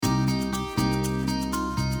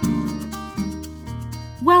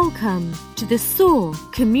Welcome to the SOAR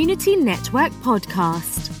Community Network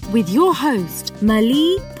podcast with your host,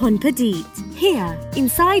 Mali Ponpadit. Here,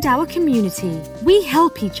 inside our community, we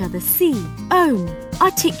help each other see, own,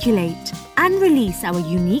 articulate, and release our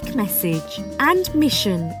unique message and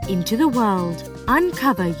mission into the world.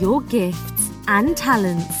 Uncover your gifts and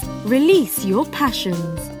talents, release your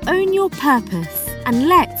passions, own your purpose, and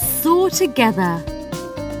let's soar together.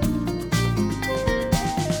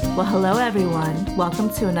 Well, hello, everyone. Welcome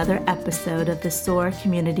to another episode of the SOAR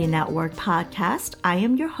Community Network podcast. I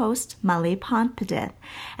am your host, Mali Ponpadit,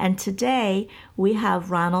 and today we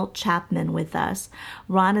have Ronald Chapman with us.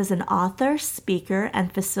 Ron is an author, speaker,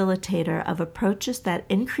 and facilitator of approaches that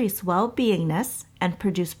increase well-beingness and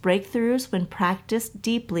produce breakthroughs when practiced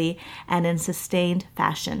deeply and in sustained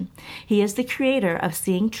fashion. He is the creator of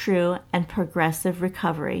Seeing True and Progressive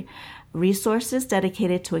Recovery, resources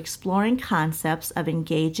dedicated to exploring concepts of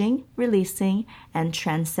engaging, releasing, and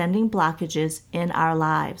transcending blockages in our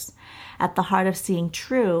lives. At the heart of Seeing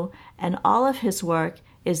True and all of his work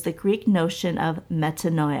is the Greek notion of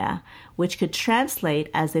metanoia, which could translate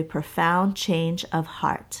as a profound change of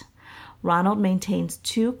heart. Ronald maintains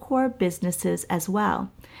two core businesses as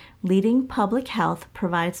well. Leading Public Health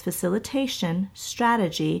provides facilitation,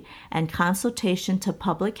 strategy, and consultation to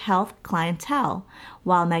public health clientele,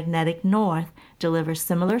 while Magnetic North delivers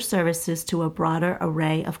similar services to a broader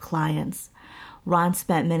array of clients. Ron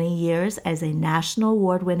spent many years as a national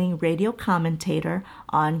award-winning radio commentator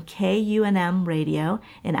on KUNM Radio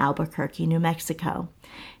in Albuquerque, New Mexico.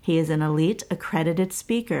 He is an elite accredited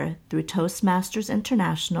speaker through Toastmasters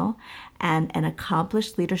International and an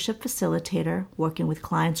accomplished leadership facilitator working with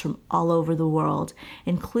clients from all over the world,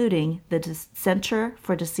 including the Center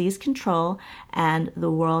for Disease Control and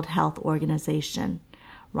the World Health Organization.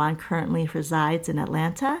 Ron currently resides in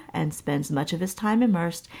Atlanta and spends much of his time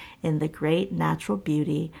immersed in the great natural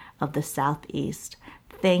beauty of the Southeast.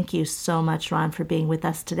 Thank you so much, Ron, for being with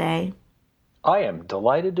us today. I am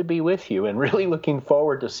delighted to be with you and really looking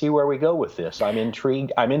forward to see where we go with this. I'm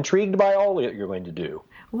intrigued by all that you're going to do.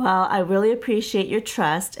 Well, I really appreciate your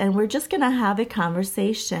trust, and we're just going to have a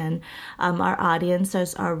conversation. Our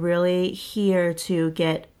audiences are really here to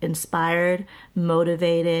get inspired,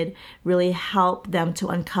 motivated, really help them to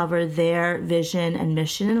uncover their vision and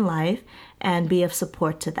mission in life and be of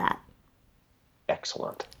support to that.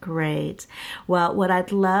 Excellent. Great. Well, what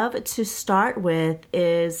I'd love to start with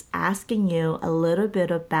is asking you a little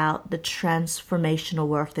bit about the transformational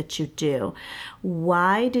work that you do.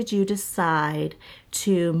 Why did you decide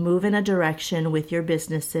to move in a direction with your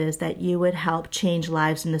businesses that you would help change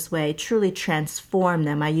lives in this way, truly transform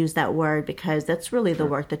them? I use that word because that's really the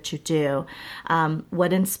work that you do.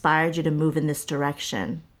 What inspired you to move in this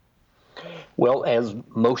direction? Well, as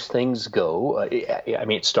most things go,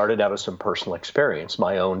 it started out as some personal experience,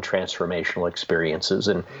 my own transformational experiences,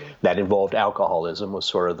 and that involved alcoholism was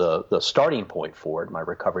sort of the starting point for it, my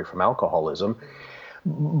recovery from alcoholism.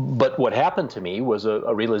 But what happened to me was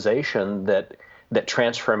a realization that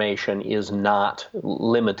transformation is not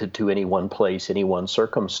limited to any one place, any one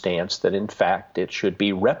circumstance, that in fact it should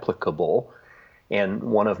be replicable. And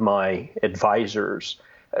one of my advisors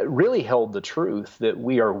really held the truth that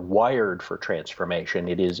we are wired for transformation.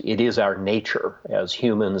 It is our nature as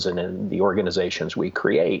humans and in the organizations we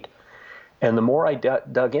create. And the more I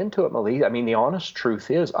dug into it, Mali, the honest truth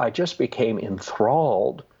is I just became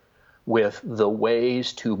enthralled with the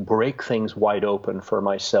ways to break things wide open for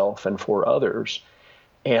myself and for others,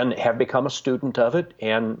 and have become a student of it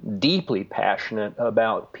and deeply passionate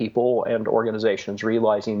about people and organizations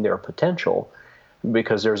realizing their potential,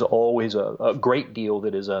 because there's always a great deal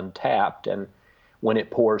that is untapped. And when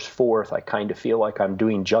it pours forth, I kind of feel like I'm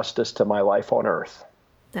doing justice to my life on earth.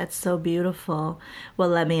 That's so beautiful. Well,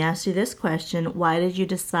 let me ask you this question. Why did you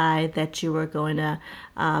decide that you were going to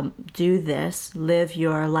do this, live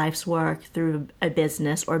your life's work through a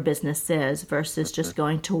business or businesses versus just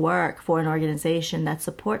going to work for an organization that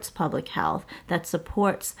supports public health, that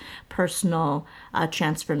supports personal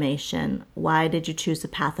transformation? Why did you choose the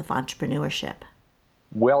path of entrepreneurship?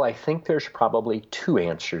 Well, I think there's probably two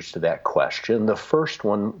answers to that question. The first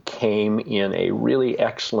one came in a really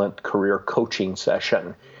excellent career coaching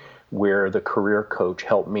session where the career coach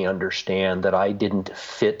helped me understand that I didn't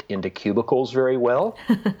fit into cubicles very well.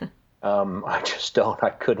 I just don't. I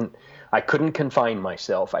couldn't confine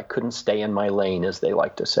myself. I couldn't stay in my lane, as they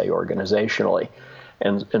like to say organizationally.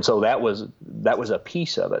 And so that was a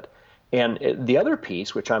piece of it. And the other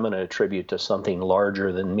piece, which I'm going to attribute to something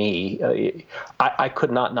larger than me, I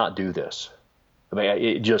could not do this.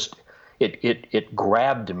 it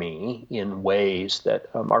grabbed me in ways that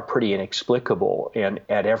are pretty inexplicable. And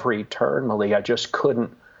at every turn, Malie, I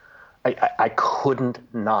couldn't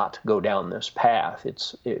not go down this path.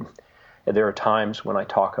 There are times when I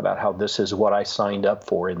talk about how this is what I signed up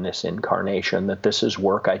for in this incarnation, that this is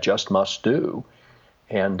work I just must do.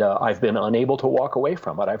 And I've been unable to walk away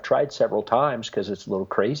from it. I've tried several times because it's a little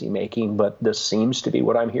crazy making, but this seems to be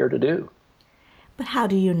what I'm here to do. But how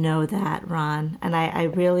do you know that, Ron? And I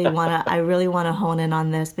really want to hone in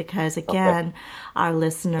on this because, again, okay, our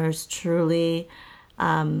listeners truly,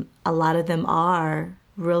 a lot of them are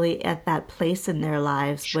really at that place in their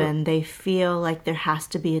lives, sure, when they feel like there has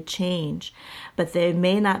to be a change, but they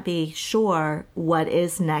may not be sure what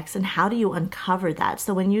is next. And how do you uncover that?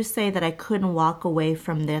 So when you say that I couldn't walk away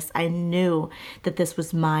from this, I knew that this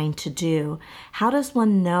was mine to do. How does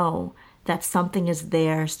one know that something is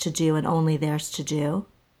theirs to do and only theirs to do?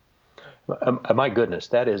 My goodness,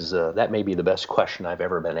 that may be the best question I've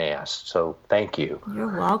ever been asked. So thank you.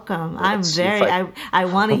 You're welcome. I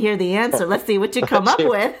want to hear the answer. Let's see what you come up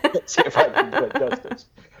with. Let's see if I can do it justice.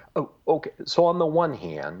 Oh, okay. So on the one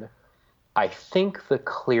hand, I think the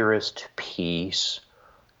clearest piece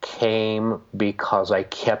came because I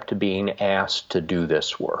kept being asked to do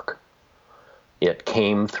this work. It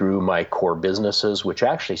came through my core businesses, which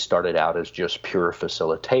actually started out as just pure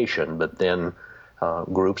facilitation, but then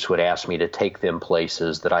groups would ask me to take them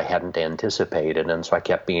places that I hadn't anticipated. And so I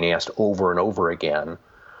kept being asked over and over again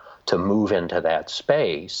to move into that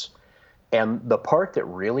space. And the part that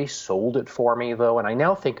really sold it for me, though, and I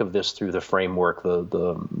now think of this through the framework,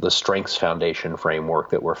 the Strengths Foundation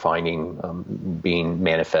framework that we're finding being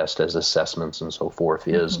manifest as assessments and so forth,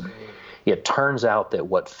 is it turns out that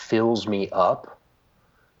what fills me up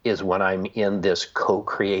is when I'm in this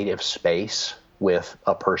co-creative space with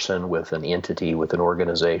a person, with an entity, with an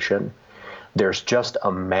organization. There's just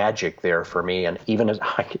a magic there for me. And even as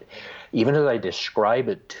I describe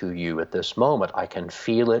it to you at this moment, I can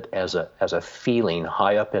feel it as a feeling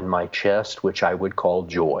high up in my chest, which I would call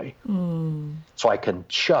joy. So I can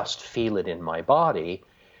just feel it in my body.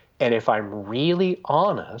 And if I'm really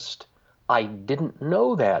honest, I didn't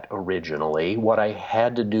know that originally. What I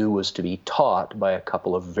had to do was to be taught by a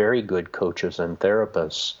couple of very good coaches and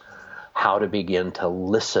therapists how to begin to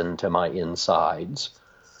listen to my insides.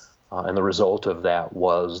 And the result of that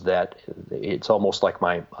was that it's almost like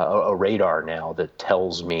a radar now that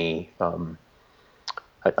tells me, an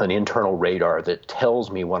internal radar that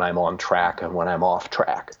tells me when I'm on track and when I'm off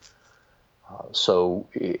track. So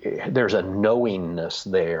there's a knowingness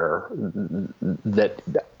there that,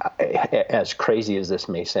 as crazy as this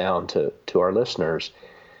may sound to our listeners,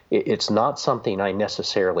 it's not something I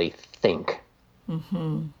necessarily think.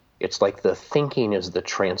 Mm-hmm. It's like the thinking is the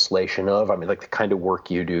translation of, like the kind of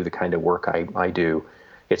work you do, the kind of work I do.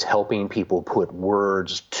 It's helping people put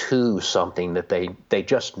words to something that they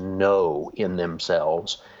just know in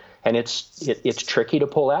themselves. And it's tricky to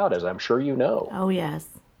pull out, as I'm sure you know. Oh, yes.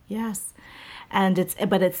 And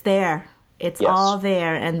it's there. It's yes. all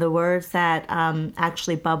there. And the words that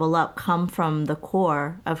actually bubble up come from the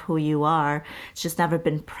core of who you are. It's just never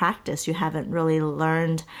been practiced. You haven't really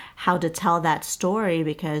learned how to tell that story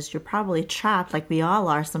because you're probably trapped, like we all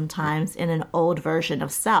are sometimes, in an old version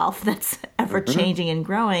of self that's ever changing and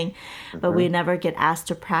growing. But we never get asked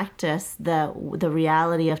to practice the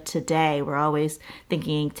reality of today. We're always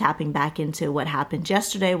tapping back into what happened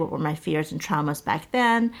yesterday, what were my fears and traumas back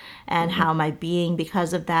then, and how am I being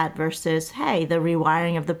because of that versus, hey, the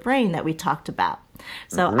rewiring of the brain that we talked about.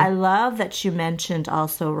 So I love that you mentioned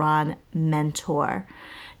also, Ron, mentor,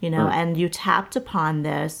 and you tapped upon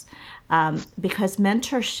this because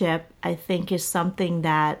mentorship, I think, is something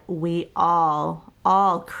that we all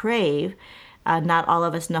crave. Not all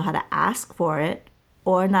of us know how to ask for it,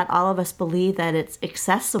 or not all of us believe that it's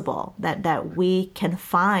accessible, that we can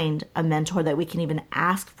find a mentor, that we can even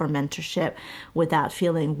ask for mentorship without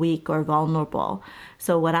feeling weak or vulnerable.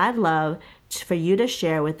 So what I'd love for you to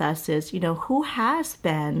share with us is, who has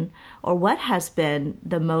been or what has been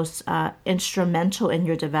the most instrumental in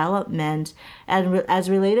your development and as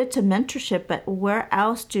related to mentorship, but where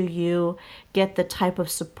else do you get the type of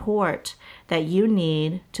support that you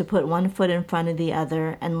need to put one foot in front of the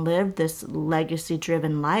other and live this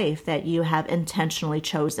legacy-driven life that you have intentionally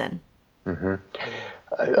chosen?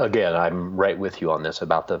 Again, I'm right with you on this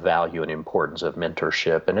about the value and importance of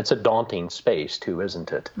mentorship. And it's a daunting space, too,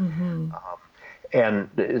 isn't it? And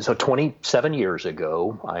so 27 years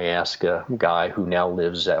ago, I asked a guy who now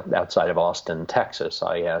lives outside of Austin, Texas,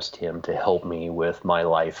 I asked him to help me with my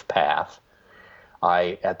life path.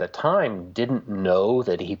 I, at the time, didn't know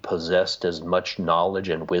that he possessed as much knowledge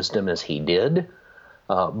and wisdom as he did.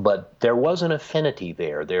 But there was an affinity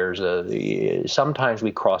there. Sometimes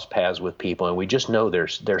we cross paths with people, and we just know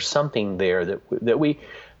there's something there that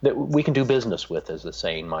we can do business with, as the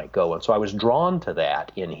saying might go. And so I was drawn to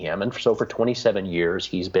that in him. And so for 27 years,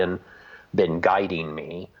 he's been guiding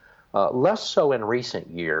me. Less so in recent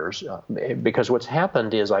years, because what's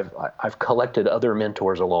happened is I've collected other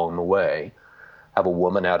mentors along the way. I have a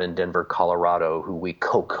woman out in Denver, Colorado, who we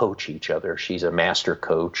co-coach each other. She's a master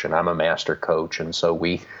coach, and I'm a master coach. And so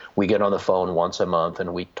we get on the phone once a month,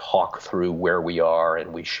 and we talk through where we are,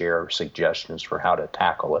 and we share suggestions for how to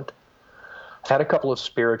tackle it. I've had a couple of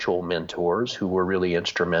spiritual mentors who were really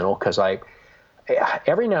instrumental, because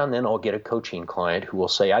every now and then I'll get a coaching client who will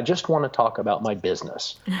say, I just want to talk about my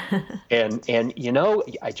business. and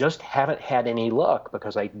I just haven't had any luck,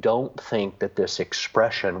 because I don't think that this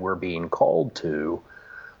expression we're being called to,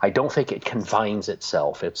 I don't think it confines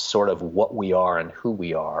itself. It's sort of what we are and who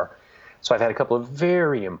we are. So I've had a couple of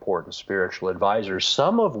very important spiritual advisors,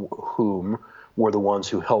 some of whom were the ones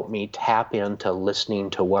who helped me tap into listening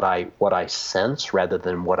to what I sense rather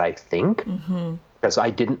than what I think. Mm-hmm. Because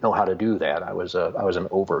I didn't know how to do that. I was an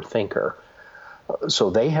overthinker.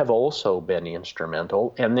 So they have also been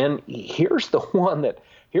instrumental. And then here's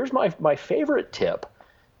my favorite tip.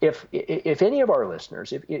 If any of our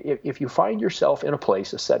listeners, if you find yourself in a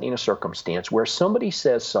place, a setting, a circumstance where somebody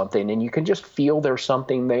says something and you can just feel there's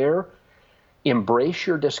something there, embrace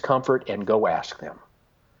your discomfort and go ask them.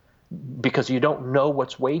 Because you don't know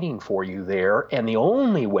what's waiting for you there. And the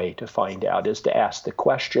only way to find out is to ask the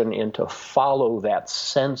question and to follow that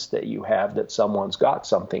sense that you have that someone's got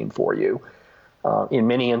something for you. In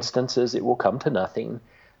many instances, it will come to nothing.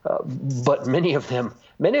 But many of them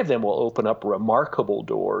will open up remarkable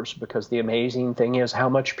doors, because the amazing thing is how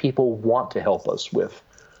much people want to help us with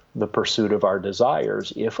the pursuit of our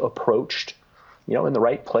desires if approached, in the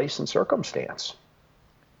right place and circumstance.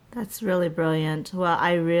 That's really brilliant. Well,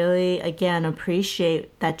 I really, again,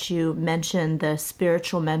 appreciate that you mentioned the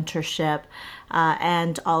spiritual mentorship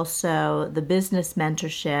and also the business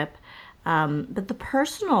mentorship. But the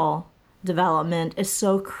personal development is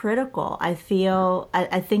so critical. I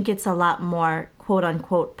think it's a lot more, quote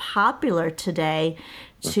unquote, popular today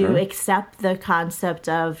to accept the concept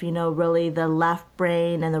of, really the left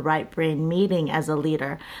brain and the right brain meeting as a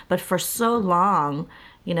leader. But for so long,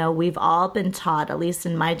 we've all been taught, at least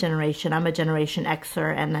in my generation, I'm a Generation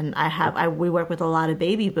Xer, and then we work with a lot of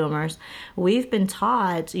baby boomers. We've been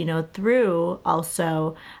taught, through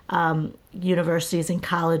also universities and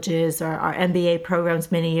colleges or our MBA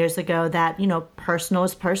programs many years ago that, personal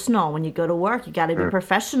is personal. When you go to work, you got to be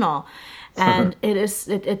professional. And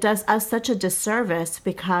it does us such a disservice,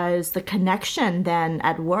 because the connection then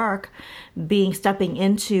at work, stepping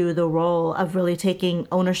into the role of really taking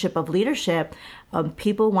ownership of leadership,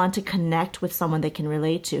 people want to connect with someone they can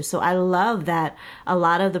relate to. So I love that a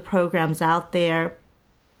lot of the programs out there,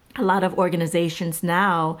 a lot of organizations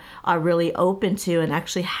now are really open to and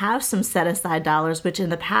actually have some set aside dollars, which in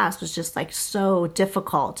the past was just like so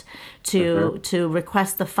difficult to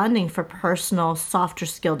request the funding for personal softer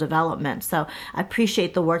skill development. So I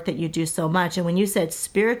appreciate the work that you do so much. And when you said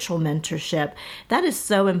spiritual mentorship, that is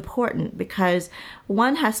so important, because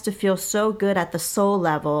one has to feel so good at the soul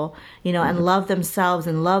level, and love themselves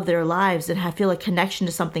and love their lives and feel a connection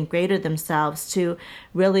to something greater themselves to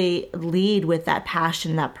really lead with that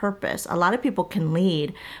passion, that purpose. A lot of people can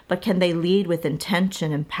lead, but can they lead with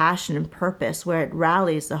intention and passion and purpose, where it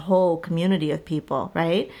rallies the whole community of people,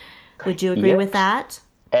 right? Would you agree with that?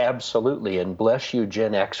 Absolutely. And bless you,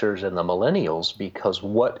 Gen Xers and the millennials, because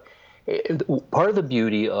part of the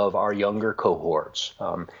beauty of our younger cohorts,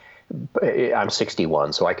 I'm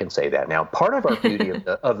 61, so I can say that now. Part of our beauty of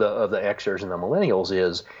the Xers and the millennials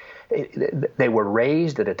is they were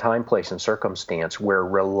raised at a time, place, and circumstance where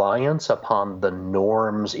reliance upon the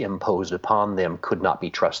norms imposed upon them could not be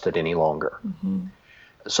trusted any longer. Mm-hmm.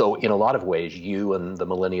 So in a lot of ways, you and the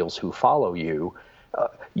millennials who follow you,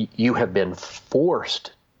 you have been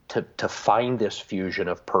forced to find this fusion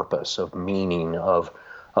of purpose, of meaning, of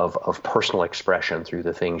personal expression through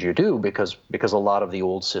the things you do, because a lot of the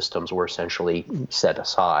old systems were essentially set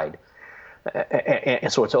aside.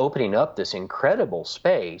 And so it's opening up this incredible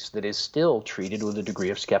space that is still treated with a degree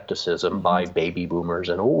of skepticism by baby boomers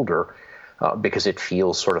and older, because it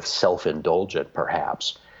feels sort of self-indulgent,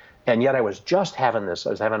 perhaps. And yet I was having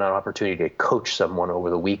an opportunity to coach someone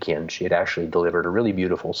over the weekend. She had actually delivered a really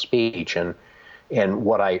beautiful speech. And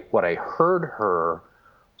what I heard her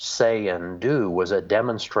say and do was a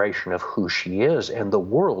demonstration of who she is, and the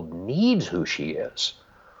world needs who she is.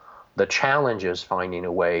 The challenge is finding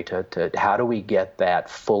a way to how do we get that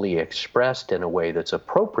fully expressed in a way that's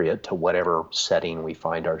appropriate to whatever setting we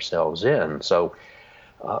find ourselves in. So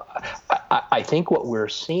I think what we're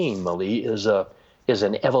seeing, Mali, is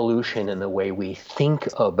an evolution in the way we think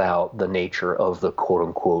about the nature of the quote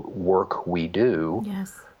unquote work we do.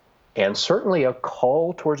 Yes. And certainly a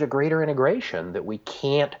call towards a greater integration that we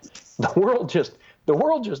can't, the world just,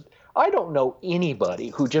 I don't know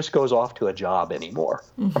anybody who just goes off to a job anymore.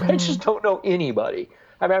 I just don't know anybody.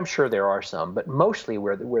 I mean, I'm sure there are some, but mostly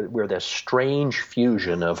we're this strange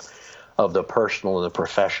fusion of the personal and the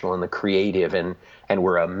professional and the creative, and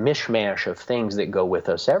we're a mishmash of things that go with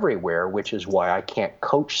us everywhere, which is why I can't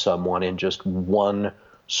coach someone in just one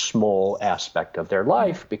small aspect of their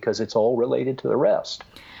life, because it's all related to the rest.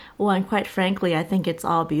 Well, and quite frankly, I think it's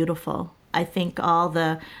all beautiful. I think all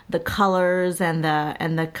the colors and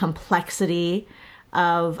the complexity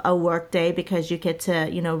of a workday, because you get to,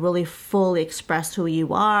 really fully express who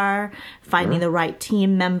you are, finding the right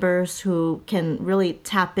team members who can really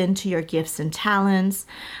tap into your gifts and talents.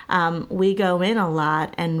 We go in a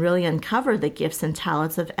lot and really uncover the gifts and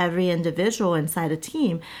talents of every individual inside a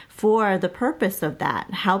team for the purpose of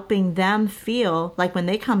that, helping them feel like when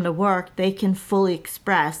they come to work, they can fully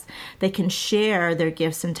express, they can share their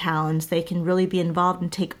gifts and talents, they can really be involved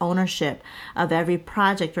and take ownership of every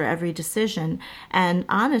project or every decision. And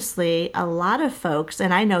honestly, a lot of folks,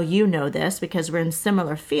 and I know you know this because we're in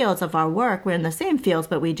similar fields of our work, we're in the same fields,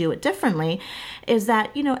 but we do it differently, is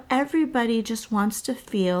that, everybody just wants to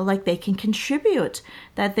feel like they can contribute,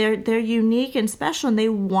 that they're unique and special, and they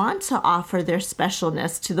want to offer their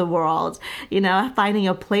specialness to the world. Finding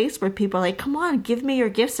a place where people are like, come on, give me your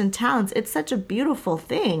gifts and talents. It's such a beautiful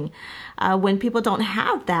thing. When people don't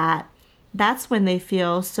have that, that's when they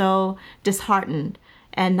feel so disheartened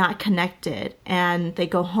and not connected, and they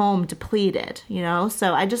go home depleted,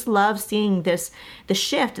 So I just love seeing the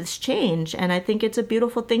shift, this change, and I think it's a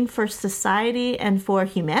beautiful thing for society and for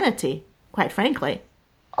humanity, quite frankly.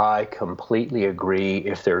 I completely agree.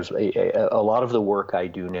 If there's a lot of the work I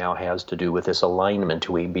do now has to do with this alignment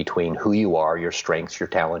between who you are, your strengths, your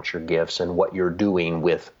talents, your gifts, and what you're doing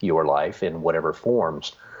with your life in whatever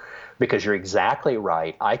forms. Because you're exactly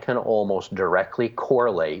right. I can almost directly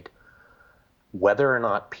correlate whether or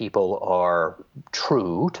not people are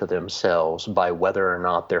true to themselves by whether or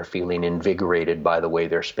not they're feeling invigorated by the way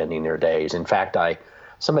they're spending their days. In fact,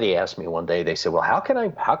 somebody asked me one day, they said, well, how can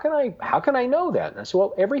I know that? And I said,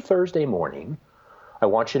 well, every Thursday morning, I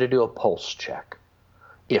want you to do a pulse check.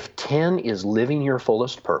 If 10 is living your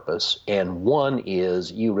fullest purpose and 1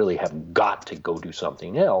 is you really have got to go do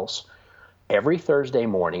something else, every Thursday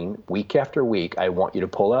morning, week after week, I want you to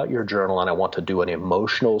pull out your journal and I want to do an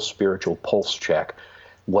emotional, spiritual pulse check.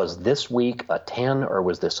 Was this week a 10 or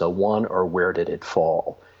was this a 1, or where did it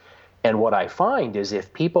fall? And what I find is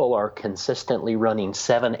if people are consistently running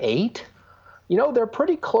 7, 8, they're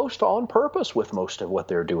pretty close to on purpose with most of what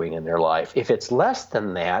they're doing in their life. If it's less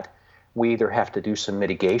than that, we either have to do some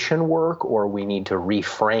mitigation work or we need to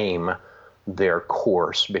reframe their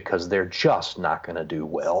course because they're just not going to do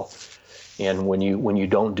well. And when you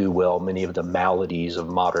don't do well, many of the maladies of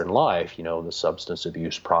modern life, the substance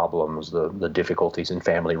abuse problems, the difficulties in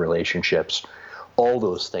family relationships, all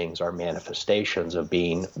those things are manifestations of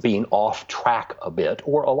being off track a bit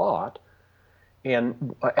or a lot.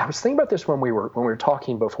 And I was thinking about this when we were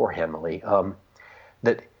talking before, Emily,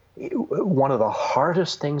 that one of the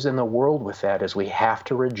hardest things in the world with that is we have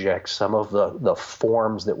to reject some of the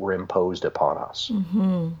forms that were imposed upon us.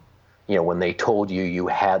 Mm-hmm. When they told you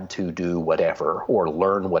had to do whatever or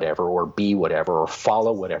learn whatever or be whatever or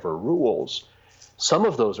follow whatever rules, some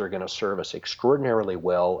of those are going to serve us extraordinarily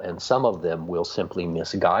well, and some of them will simply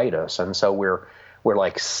misguide us. And so we're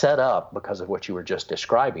like set up because of what you were just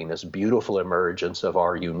describing, this beautiful emergence of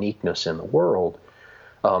our uniqueness in the world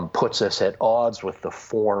puts us at odds with the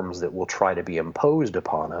forms that will try to be imposed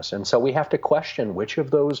upon us. And so we have to question which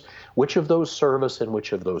of those serve us and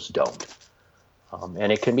which of those don't.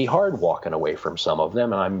 And it can be hard walking away from some of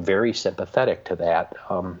them, and I'm very sympathetic to that.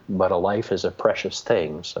 But a life is a precious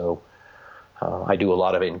thing, so I do a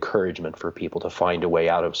lot of encouragement for people to find a way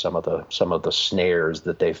out of some of the snares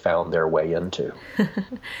that they found their way into.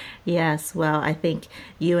 Yes, well, I think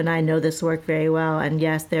you and I know this work very well, and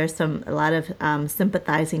yes, there's a lot of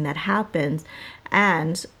sympathizing that happens,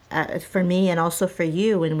 and for me and also for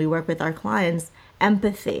you when we work with our clients,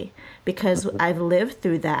 empathy, because I've lived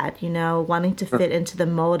through that, wanting to fit into the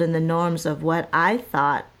mold and the norms of what I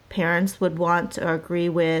thought parents would want or agree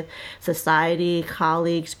with, society,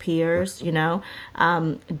 colleagues, peers,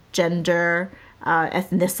 gender,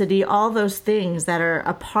 ethnicity, all those things that are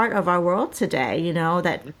a part of our world today,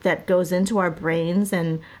 that goes into our brains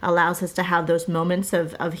and allows us to have those moments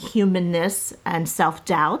of humanness and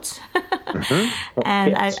self-doubt.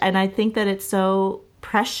 And Yes. I think that it's so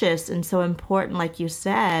precious and so important, like you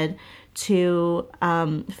said, to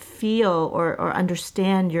feel or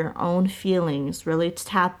understand your own feelings, really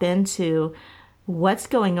tap into what's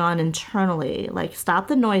going on internally. Like, stop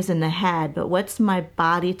the noise in the head, but what's my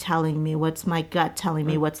body telling me? What's my gut telling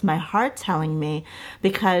me? What's my heart telling me?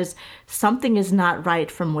 Because something is not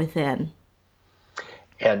right from within.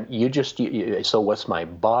 And so what's my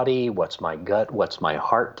body? What's my gut? What's my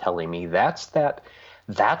heart telling me? That's that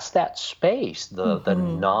space, the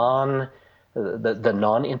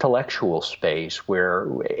non-intellectual space where,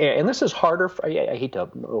 and this is harder. I hate to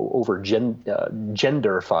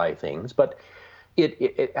genderify things, but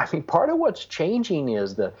I mean, part of what's changing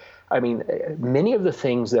is many of the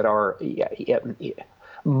things that are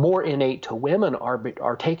more innate to women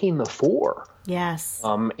are taking the fore. Yes.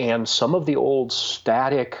 And some of the old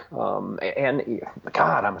static, and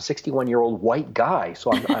God, I'm a 61-year-old white guy,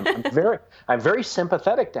 so I'm very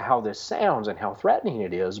sympathetic to how this sounds and how threatening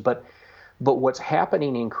it is. But what's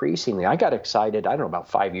happening increasingly, I got excited, I don't know, about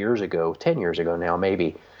 5 years ago, 10 years ago now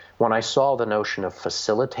maybe, when I saw the notion of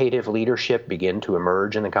facilitative leadership begin to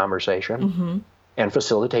emerge in the conversation. Mm-hmm. And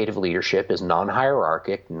facilitative leadership is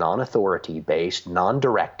non-hierarchic, non-authority based,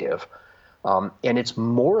 non-directive. And it's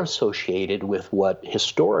more associated with what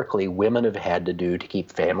historically women have had to do to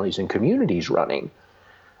keep families and communities running.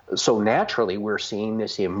 So naturally, we're seeing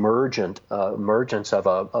this emergence of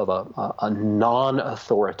a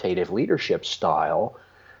non-authoritative leadership style,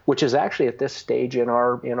 which is actually at this stage in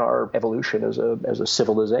our evolution as a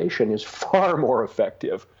civilization is far more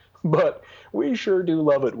effective. But we sure do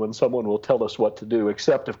love it when someone will tell us what to do,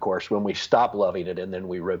 except, of course, when we stop loving it and then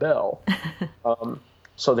we rebel.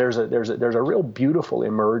 So there's a real beautiful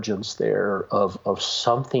emergence there of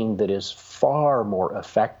something that is far more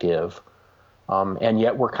effective, and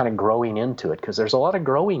yet we're kind of growing into it because there's a lot of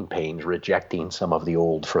growing pains rejecting some of the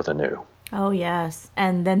old for the new. Oh, yes.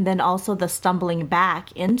 And then also the stumbling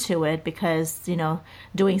back into it because,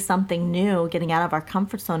 doing something new, getting out of our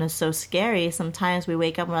comfort zone is so scary. Sometimes we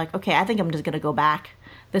wake up and we're like, okay, I think I'm just going to go back.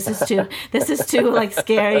 This is too like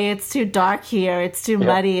scary. It's too dark here. It's too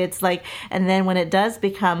muddy. It's like, and then when it does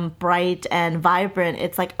become bright and vibrant,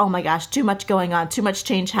 it's like, oh my gosh, too much going on, too much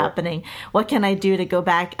change happening. What can I do to go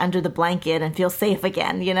back under the blanket and feel safe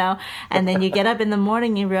again, And then you get up in the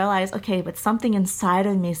morning, you realize, okay, but something inside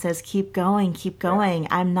of me says, keep going, keep going.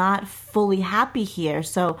 I'm not fully happy here.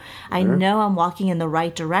 So I know I'm walking in the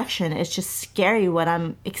right direction. It's just scary what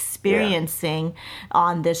I'm experiencing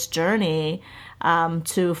on this journey.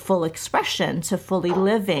 To full expression, to fully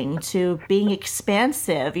living, to being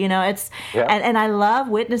expansive, and I love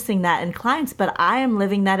witnessing that in clients, but I am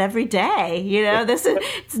living that every day.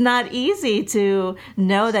 It's not easy to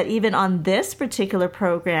know that even on this particular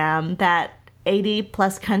program that 80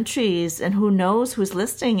 plus countries and who knows who's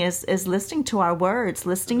listening is listening to our words,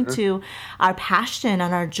 listening to our passion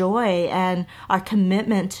and our joy and our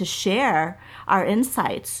commitment to share our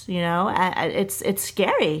insights. It's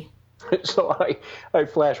scary. So I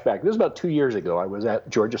flash back. This was about 2 years ago. I was at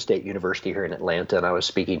Georgia State University here in Atlanta, and I was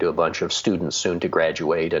speaking to a bunch of students soon to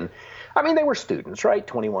graduate. And I mean, they were students, right?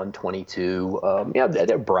 21, 22.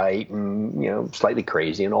 They're bright and, slightly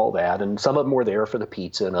crazy and all that. And some of them were there for the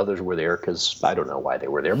pizza and others were there because I don't know why they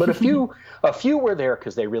were there. But a few were there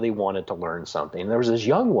because they really wanted to learn something. And there was this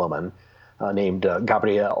young woman named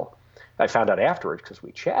Gabrielle. I found out afterwards because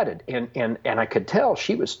we chatted, and I could tell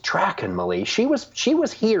she was tracking Malie. She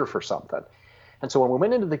was here for something. And so when we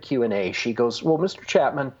went into the Q&A, she goes, well, Mr.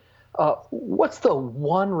 Chapman, what's the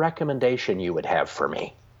one recommendation you would have for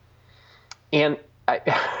me? And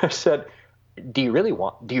I said, do you really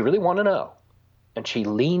want to know? And she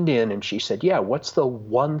leaned in and she said, yeah, what's the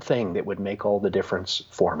one thing that would make all the difference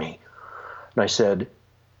for me? And I said,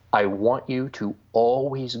 I want you to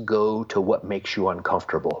always go to what makes you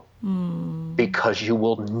uncomfortable. Because you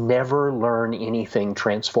will never learn anything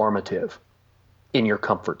transformative in your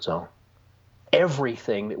comfort zone.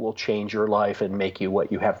 Everything that will change your life and make you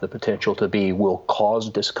what you have the potential to be will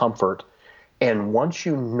cause discomfort. And once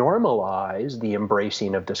you normalize the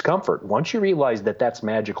embracing of discomfort, once you realize that that's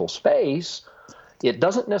magical space, it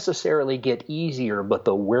doesn't necessarily get easier, but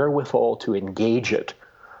the wherewithal to engage it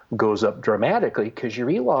goes up dramatically because you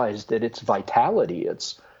realize that it's vitality,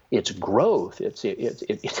 it's growth,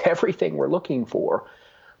 it's everything we're looking for.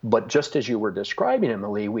 But just as you were describing,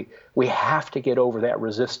 Emily, we have to get over that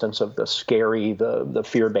resistance of the scary, the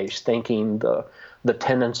fear-based thinking, the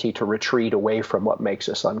tendency to retreat away from what makes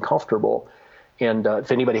us uncomfortable. And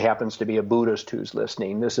if anybody happens to be a Buddhist who's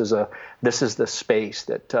listening, this is the space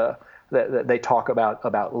that they talk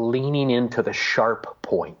about leaning into the sharp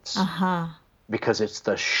points, because it's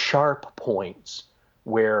the sharp points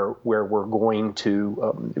where we're going to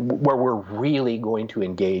where we're really going to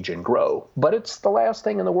engage and grow. But it's the last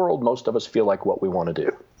thing in the world most of us feel like what we want to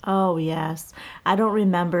do. Oh, yes. I don't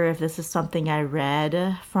remember if this is something I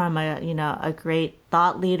read from a great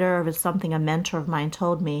thought leader, or if it's something a mentor of mine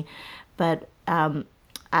told me. But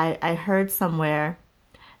I heard somewhere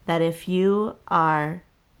that if you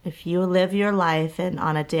live your life and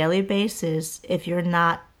on a daily basis, if you're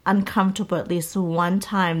not uncomfortable at least one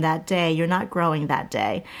time that day, you're not growing that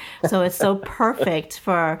day. So it's so perfect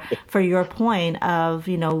for your point of,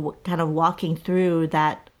 kind of walking through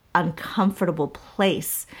that uncomfortable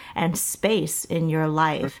place and space in your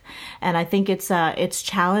life. And I think it's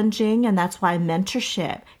challenging, and that's why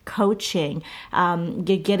mentorship, coaching,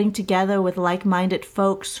 getting together with like-minded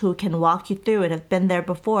folks who can walk you through it, have been there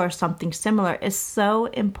before, something similar, is so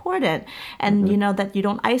important. And that you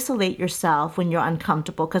don't isolate yourself when you're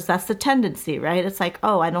uncomfortable, because that's the tendency, right? It's like,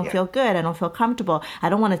 oh, I don't feel good, I don't feel comfortable, I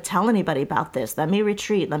don't want to tell anybody about this, let me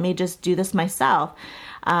retreat, let me just do this myself.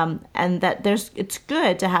 And that it's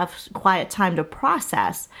good to have quiet time to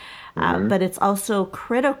process, but it's also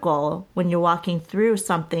critical when you're walking through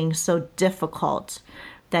something so difficult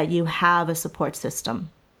that you have a support system.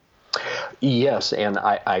 Yes, and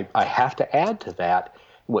I have to add to that,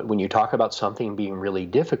 when you talk about something being really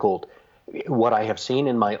difficult, what I have seen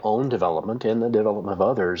in my own development and the development of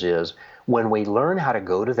others is when we learn how to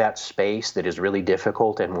go to that space that is really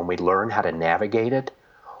difficult, and when we learn how to navigate it,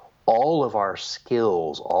 all of our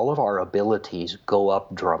skills, all of our abilities go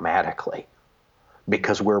up dramatically,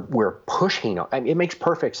 because we're pushing. I mean, it makes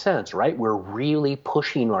perfect sense, right? We're really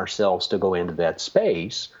pushing ourselves to go into that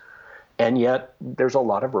space, and yet there's a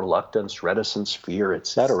lot of reluctance, reticence, fear,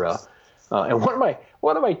 etc. And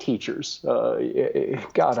one of my teachers,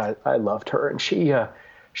 God, I loved her, and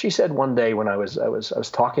she said one day when I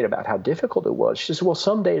was talking about how difficult it was, she said, "Well,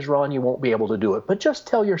 some days, Ron, you won't be able to do it, but just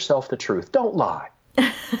tell yourself the truth. Don't lie."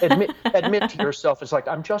 Admit to yourself, it's like,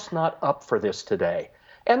 I'm just not up for this today.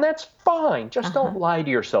 And that's fine. Just don't lie to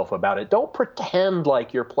yourself about it. Don't pretend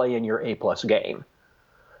like you're playing your A+ game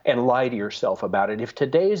and lie to yourself about it. If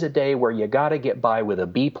today's a day where you got to get by with a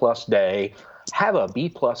B+ day, have a B+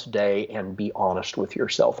 day and be honest with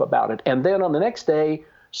yourself about it. And then on the next day,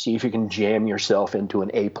 see if you can jam yourself into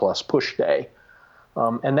an A+ push day.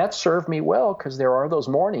 And that served me well, because there are those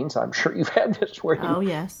mornings, I'm sure you've had this, where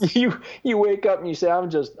you wake up and you say,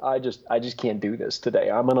 I just can't do this today.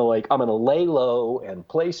 I'm gonna lay low and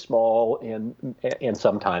play small, and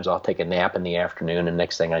sometimes I'll take a nap in the afternoon, and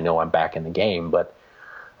next thing I know, I'm back in the game. But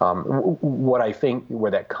what I think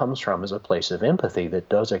where that comes from is a place of empathy that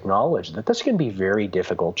does acknowledge that this can be very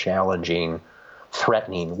difficult, challenging,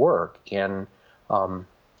 threatening work, and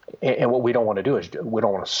what we don't want to do is we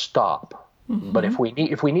don't want to stop. But if we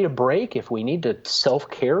need a break, if we need to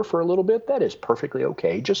self-care for a little bit, that is perfectly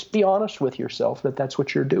okay. Just be honest with yourself that that's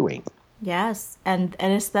what you're doing. Yes, and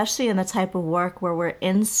especially in the type of work where we're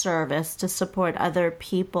in service to support other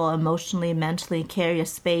people emotionally, mentally, carry a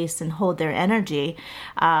space and hold their energy,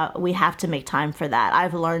 we have to make time for that.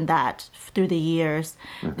 I've learned that through the years,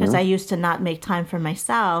 because I used to not make time for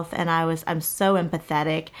myself, and I'm so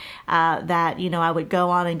empathetic that I would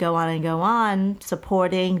go on and go on and go on,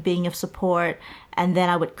 supporting, being of support. And then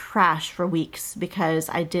I would crash for weeks because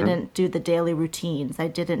I didn't do the daily routines. I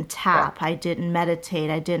didn't tap. I didn't meditate.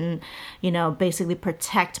 I didn't, basically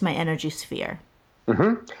protect my energy sphere.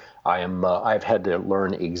 I've had to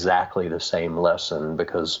learn exactly the same lesson,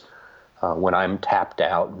 because when I'm tapped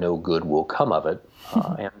out, no good will come of it.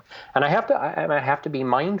 And I have to be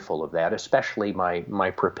mindful of that, especially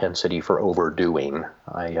my propensity for overdoing.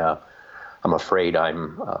 I'm afraid I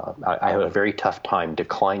have a very tough time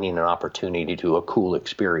declining an opportunity to a cool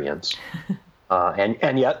experience,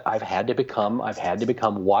 and yet I've had to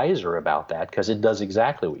become wiser about that, because it does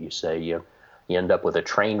exactly what you say. You end up with a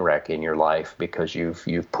train wreck in your life because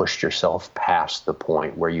you've pushed yourself past the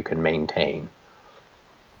point where you can maintain.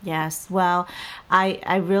 Yes. Well,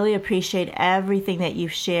 I really appreciate everything that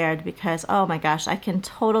you've shared, because, oh my gosh, I can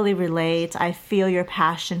totally relate. I feel your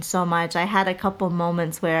passion so much. I had a couple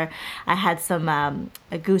moments where I had some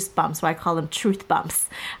goosebumps, where I call them truth bumps,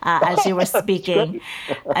 as you were speaking.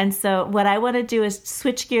 And so what I want to do is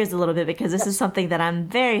switch gears a little bit, because this is something that I'm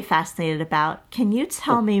very fascinated about. Can you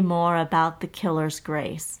tell me more about the Killer's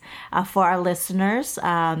Grace? For our listeners,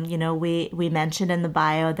 we mentioned in the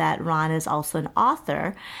bio that Ron is also an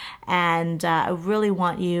author. And I really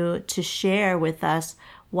want you to share with us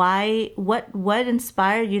what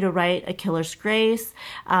inspired you to write A Killer's Grace?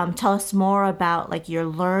 Tell us more about like your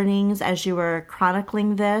learnings as you were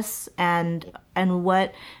chronicling this, and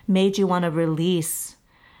what made you want to release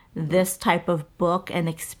this type of book and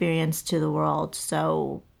experience to the world.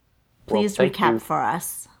 So please recap for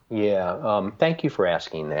us. Yeah, thank you for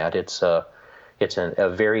asking that. It's a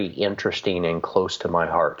very interesting and close to my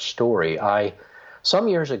heart story. Some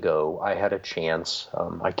years ago, I had a chance.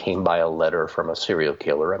 I came by a letter from a serial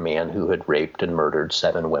killer, a man who had raped and murdered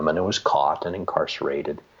 7 women and was caught and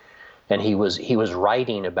incarcerated. And he was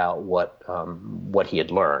writing about what he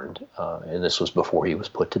had learned, and this was before he was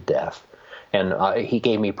put to death. And he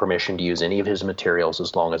gave me permission to use any of his materials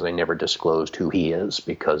as long as I never disclosed who he is,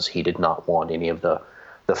 because he did not want any of the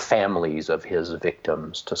families of his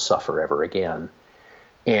victims to suffer ever again.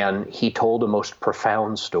 And he told a most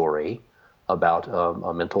profound story about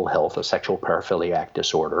a mental health, a sexual paraphiliac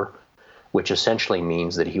disorder, which essentially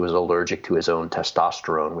means that he was allergic to his own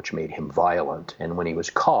testosterone, which made him violent. And when he was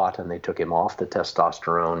caught and they took him off the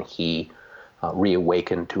testosterone, he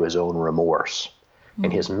reawakened to his own remorse. Mm-hmm.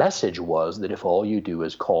 And his message was that if all you do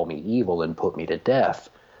is call me evil and put me to death,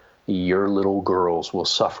 your little girls will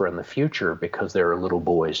suffer in the future because there are little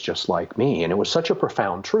boys just like me. And it was such a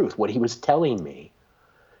profound truth. What he was telling me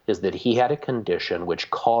is that he had a condition which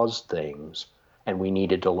caused things and we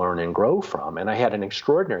needed to learn and grow from. And I had an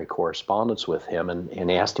extraordinary correspondence with him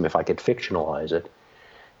and asked him if I could fictionalize it.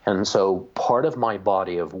 And so part of my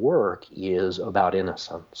body of work is about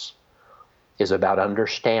innocence, is about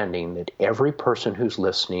understanding that every person who's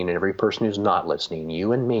listening and every person who's not listening,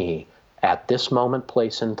 you and me, at this moment,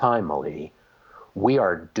 place, and time, Malie, we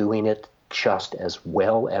are doing it just as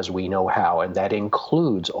well as we know how. And that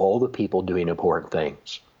includes all the people doing important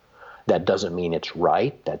things. That doesn't mean it's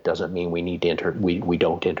right. That doesn't mean we need to we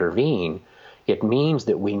don't intervene. It means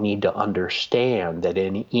that we need to understand that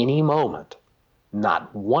in any moment,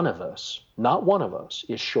 not one of us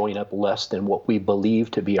is showing up less than what we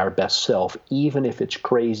believe to be our best self, even if it's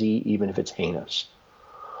crazy, even if it's heinous.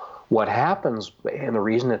 What happens, and the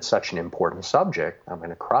reason it's such an important subject, I'm going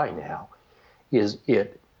to cry now, is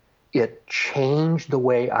it changed the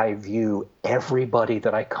way I view everybody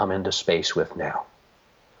that I come into space with now.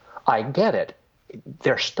 I get it.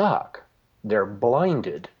 They're stuck. They're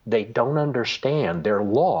blinded. They don't understand. They're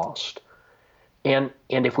lost. And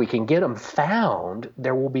if we can get them found,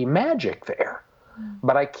 there will be magic there. Mm-hmm.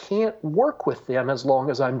 But I can't work with them as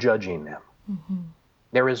long as I'm judging them. Mm-hmm.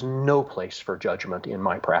 There is no place for judgment in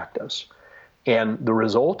my practice. And the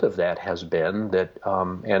result of that has been that,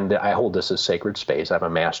 and I hold this as sacred space, I have a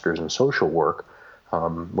master's in social work,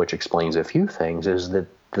 which explains a few things, is that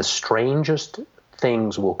the strangest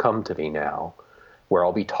things will come to me now where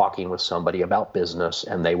I'll be talking with somebody about business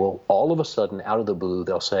and they will all of a sudden, out of the blue,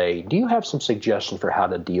 they'll say, do you have some suggestion for how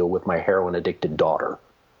to deal with my heroin-addicted daughter?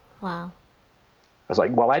 Wow. I was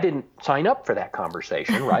like, well, I didn't sign up for that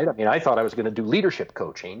conversation, right? I mean, I thought I was going to do leadership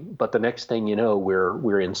coaching, but the next thing you know,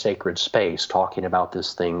 we're in sacred space talking about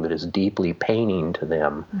this thing that is deeply paining to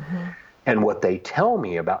them. Mm-hmm. And what they tell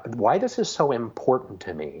me about why this is so important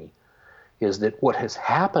to me is that what has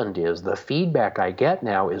happened is the feedback I get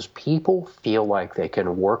now is people feel like they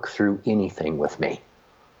can work through anything with me.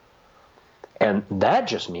 And that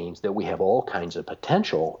just means that we have all kinds of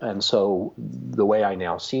potential. And so the way I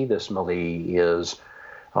now see this, Malie, is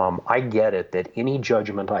I get it that any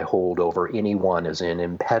judgment I hold over anyone is an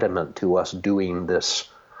impediment to us doing this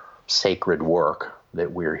sacred work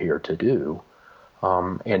that we're here to do.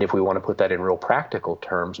 And if we want to put that in real practical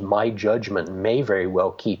terms, my judgment may very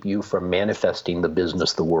well keep you from manifesting the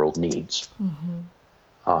business the world needs. Mm-hmm.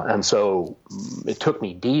 And so it took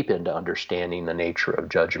me deep into understanding the nature of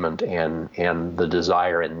judgment and the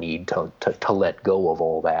desire and need to let go of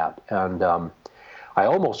all that. And I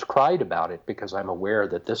almost cried about it because I'm aware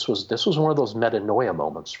that this was one of those metanoia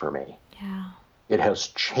moments for me. Yeah. It has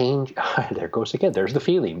changed. There goes again. There's the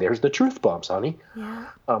feeling. There's the truth bumps, honey. Yeah.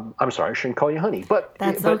 I'm sorry, I shouldn't call you honey, but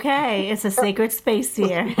that's okay. It's a sacred space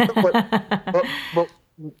here. but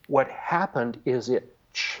what happened is it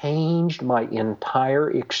changed my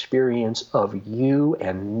entire experience of you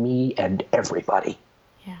and me and everybody.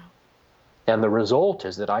 Yeah. And the result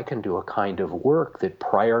is that I can do a kind of work that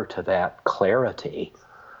prior to that clarity,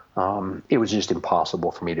 it was just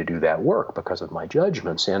impossible for me to do that work because of my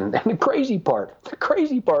judgments. And the crazy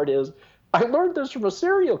part is I learned this from a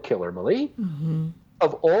serial killer, Malie. Mm-hmm.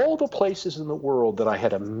 Of all the places in the world that I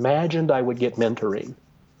had imagined I would get mentoring,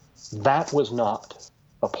 that was not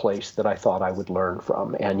a place that I thought I would learn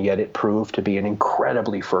from. And yet it proved to be an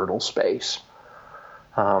incredibly fertile space.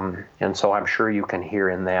 And so I'm sure you can hear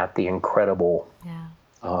in that the incredible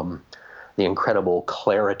incredible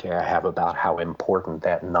clarity I have about how important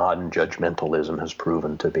that non-judgmentalism has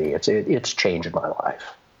proven to be. It's changed my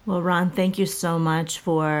life. Well, Ron, thank you so much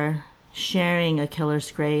for sharing A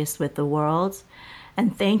Killer's Grace with the world.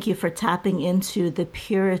 And thank you for tapping into the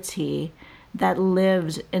purity that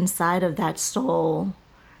lived inside of that soul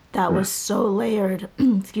that was so layered.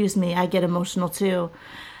 Excuse me, I get emotional too.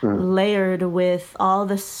 Layered with all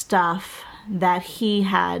the stuff that he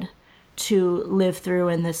had to live through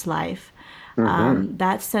in this life.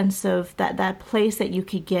 That sense of that place that you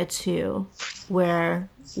could get to where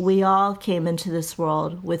we all came into this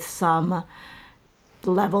world with some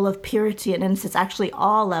level of purity and innocence, actually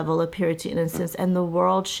all level of purity and innocence, and the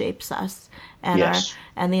world shapes us, and Yes.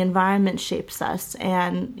 and the environment shapes us,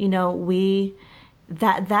 and we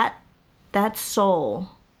that soul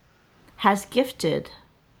has gifted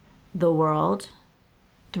the world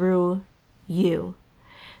through you,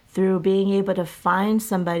 through being able to find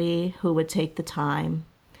somebody who would take the time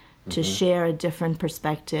to share a different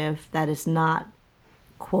perspective that is not,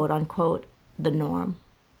 quote unquote, the norm.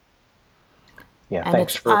 Yeah, And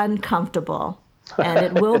thanks it's for uncomfortable. And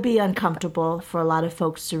it will be uncomfortable for a lot of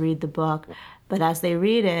folks to read the book. But as they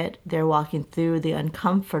read it, they're walking through the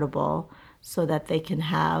uncomfortable so that they can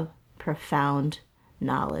have profound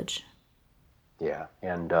knowledge. Yeah,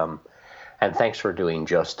 and thanks for doing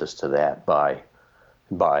justice to that by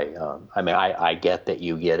I mean, I get that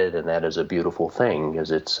you get it, and that is a beautiful thing,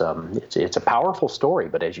 because it's a powerful story.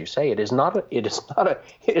 But as you say, it is not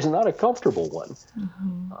a comfortable one.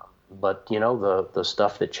 But the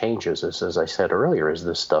stuff that changes us, as I said earlier, is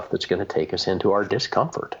the stuff that's going to take us into our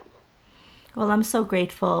discomfort. Well, I'm so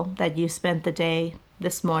grateful that you spent the day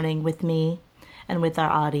this morning with me and with our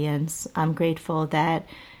audience. I'm grateful that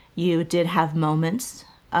you did have moments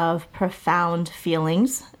of profound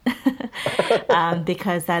feelings,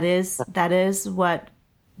 because that is what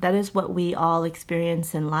we all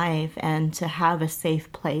experience in life, and to have a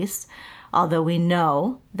safe place. Although we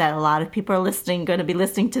know that a lot of people are going to be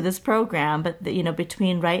listening to this program, but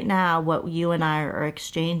between right now, what you and I are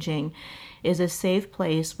exchanging is a safe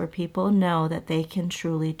place where people know that they can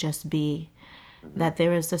truly just be. That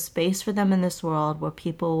there is a space for them in this world where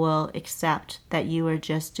people will accept that you are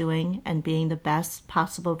just doing and being the best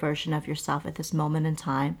possible version of yourself at this moment in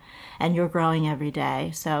time, and you're growing every day.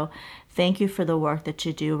 So thank you for the work that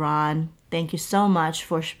you do, Ron. Thank you so much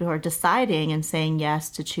for deciding and saying yes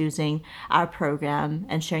to choosing our program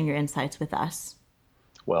and sharing your insights with us.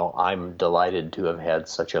 Well, I'm delighted to have had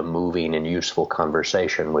such a moving and useful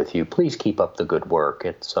conversation with you. Please keep up the good work.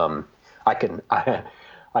 It's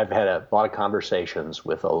I've had a lot of conversations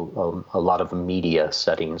with a lot of media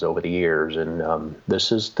settings over the years, and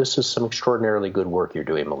this is some extraordinarily good work you're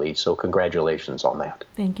doing, Malie. So congratulations on that.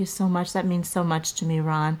 Thank you so much. That means so much to me,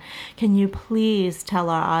 Ron. Can you please tell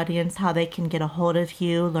our audience how they can get a hold of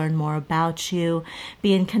you, learn more about you,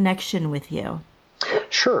 be in connection with you?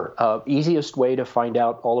 Sure. Easiest way to find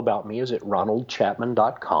out all about me is at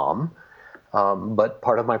ronaldchapman.com. But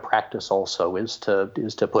part of my practice also is to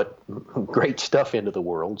put great stuff into the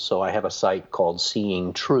world. So I have a site called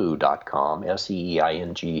seeingtrue.com,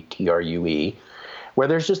 SEINGTRUE, where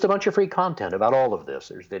there's just a bunch of free content about all of this.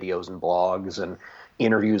 There's videos and blogs and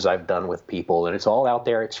interviews I've done with people, and it's all out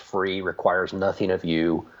there. It's free, requires nothing of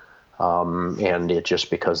you. And it's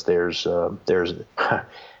just because there's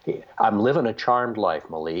I'm living a charmed life,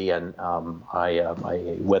 Malie, and I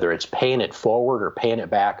whether it's paying it forward or paying it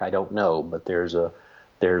back, I don't know, but there's a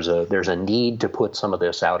need to put some of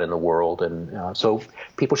this out in the world, and so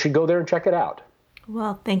people should go there and check it out.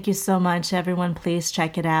 Well, thank you so much, everyone. Please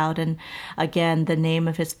check it out. And again, the name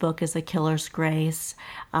of his book is A Killer's Grace.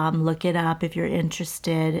 Look it up if you're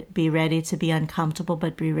interested. Be ready to be uncomfortable,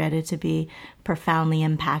 but be ready to be profoundly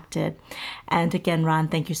impacted. And again, Ron,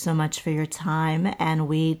 thank you so much for your time. And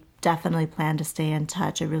we definitely plan to stay in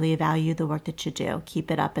touch. I really value the work that you do.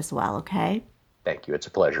 Keep it up as well, okay? Thank you. It's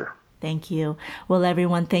a pleasure. Thank you. Well,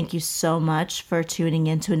 everyone, thank you so much for tuning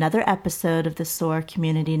in to another episode of the SOAR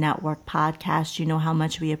Community Network podcast. You know how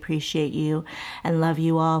much we appreciate you and love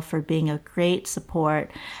you all for being a great support,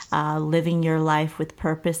 living your life with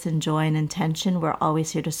purpose and joy and intention. We're always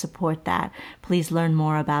here to support that. Please learn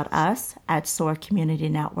more about us at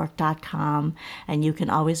soarcommunitynetwork.com, and you can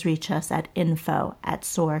always reach us at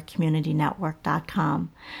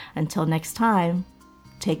info@soarcommunitynetwork.com. Until next time,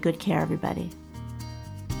 take good care, everybody.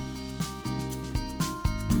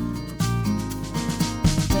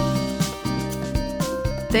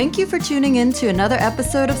 Thank you for tuning in to another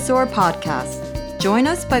episode of SOAR Podcast. Join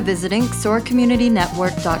us by visiting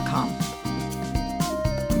soarcommunitynetwork.com.